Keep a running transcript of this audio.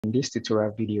In this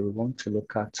tutorial video, we want to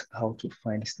look at how to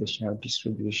find stationary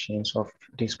distributions of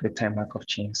discrete time Markov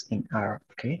chains in R,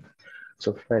 okay?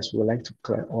 So first, we'd like to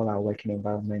clear all our working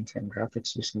environment and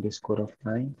graphics using this code of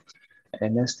 9.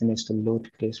 And next thing is to load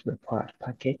this required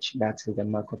package, that is the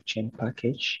Markov chain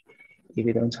package. If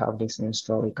you don't have this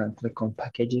installed, you can click on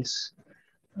packages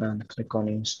and click on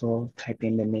install, type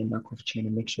in the name Markov chain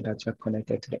and make sure that you're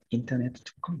connected to the internet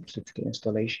to complete the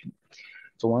installation.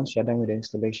 So once you're done with the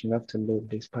installation, you have to load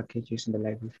this package using the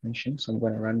library function. So I'm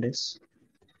going to run this.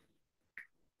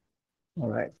 All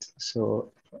right,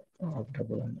 so I'll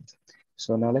double run it.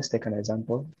 So now let's take an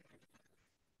example.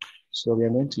 So we are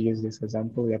going to use this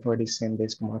example. We have already seen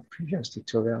this from our previous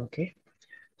tutorial, okay?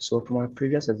 So from our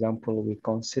previous example, we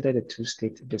considered a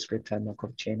two-state discrete time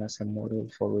Markov chain as a model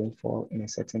for rainfall in a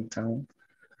certain town.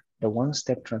 The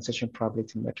one-step transition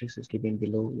probability matrix is given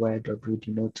below, where W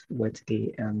denotes wet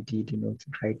day and D denotes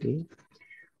dry day.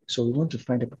 So we want to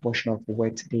find the proportion of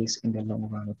wet days in the long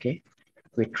run, okay?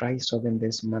 We try solving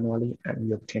this manually and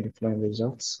we obtain the following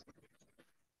results.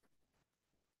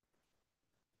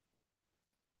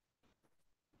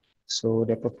 So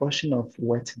the proportion of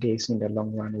wet days in the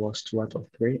long run was 2 out of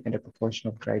 3, and the proportion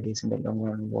of dry days in the long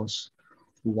run was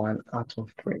 1 out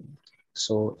of 3.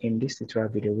 So in this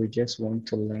tutorial video, we just want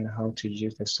to learn how to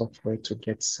use the software to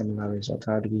get similar results.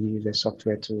 How do we use the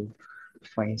software to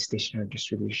find stationary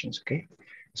distributions, okay?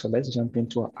 So let's jump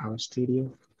into our R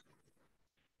Studio.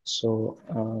 So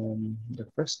the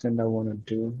first thing I want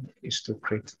to do is to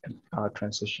create our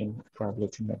transition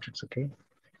probability matrix, okay?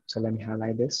 So let me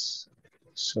highlight this.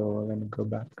 So let me go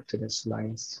back to the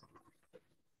slides.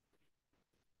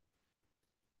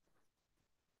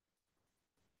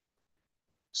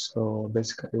 So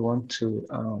basically we want to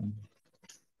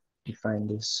define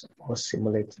this or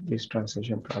simulate this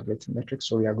transition probability matrix.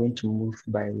 So we are going to move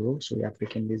by row. So we are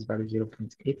picking this value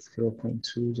 0.8,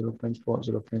 0.2, 0.4,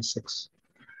 0.6.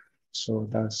 So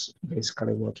that's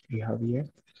basically what we have here.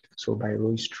 So by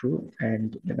row is true,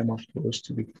 and the number of rows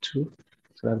to be 2.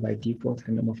 So that by default,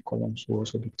 the number of columns will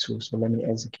also be 2. So let me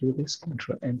execute this,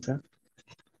 Control Enter.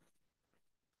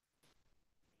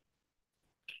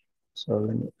 So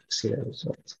let me see the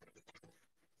result.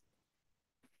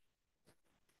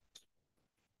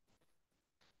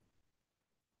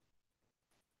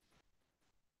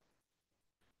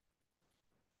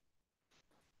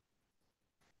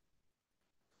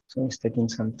 So it's taking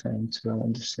some time to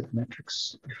run the set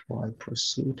metrics before I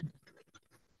proceed.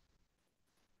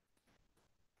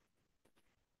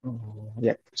 Oh,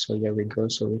 yeah, so here we go.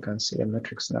 So we can see the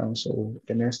metrics now. So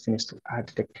the next thing is to add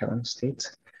the current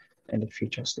state and the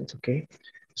future state, okay?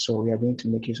 So we are going to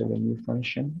make use of a new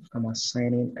function. I'm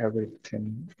assigning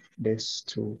everything this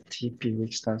to TP,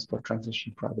 which stands for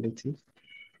transition probability.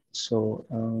 So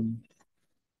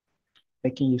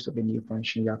making use of a new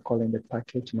function, we are calling the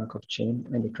package Markov chain,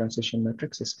 and the transition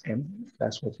matrix is M.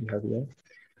 That's what we have here.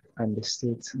 And the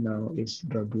state now is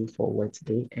W for wet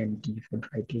day and D for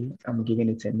dry day. I'm giving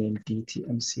it a name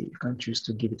DTMC. You can choose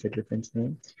to give it a different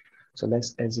name. So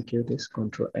let's execute this,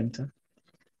 Control Enter.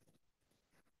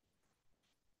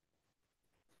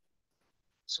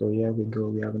 So here we go.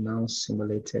 We have now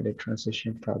simulated the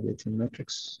transition probability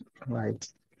matrix, right?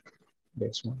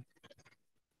 This one.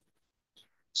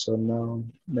 So now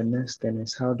the next thing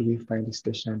is, how do we find the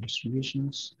stationary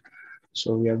distributions?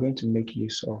 So we are going to make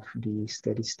use of the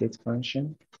steady state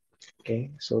function.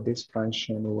 Okay, so this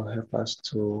function will help us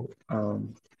to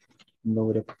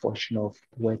know the proportion of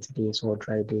wet days or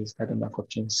dry days that the Markov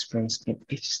chain experiences in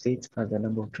each state as the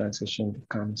number of transition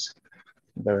becomes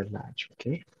very large.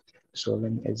 Okay, so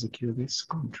let me execute this,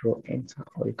 Control Enter,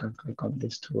 or you can click on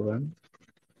this to run.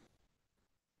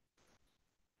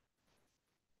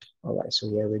 All right, so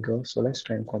here we go. So let's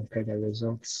try and compare the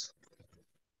results.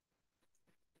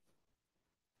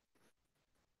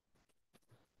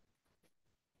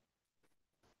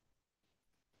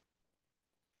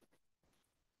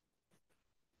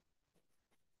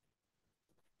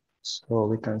 So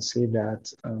we can see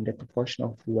that the proportion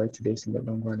of wet days in the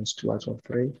long run is 2 out of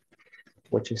 3,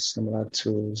 which is similar to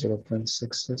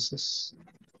 0.66,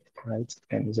 right?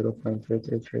 And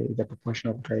 0.333 is the proportion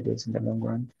of dry days in the long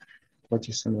run, which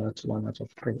is similar to 1 out of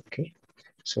 3, okay?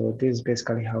 So this is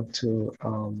basically how to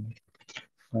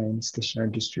find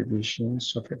stationary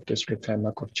distributions of a discrete time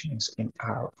Markov chains in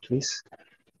R. Please,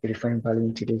 if you find value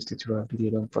in today's tutorial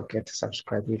video, don't forget to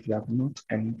subscribe if you have not,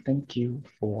 and thank you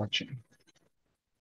for watching.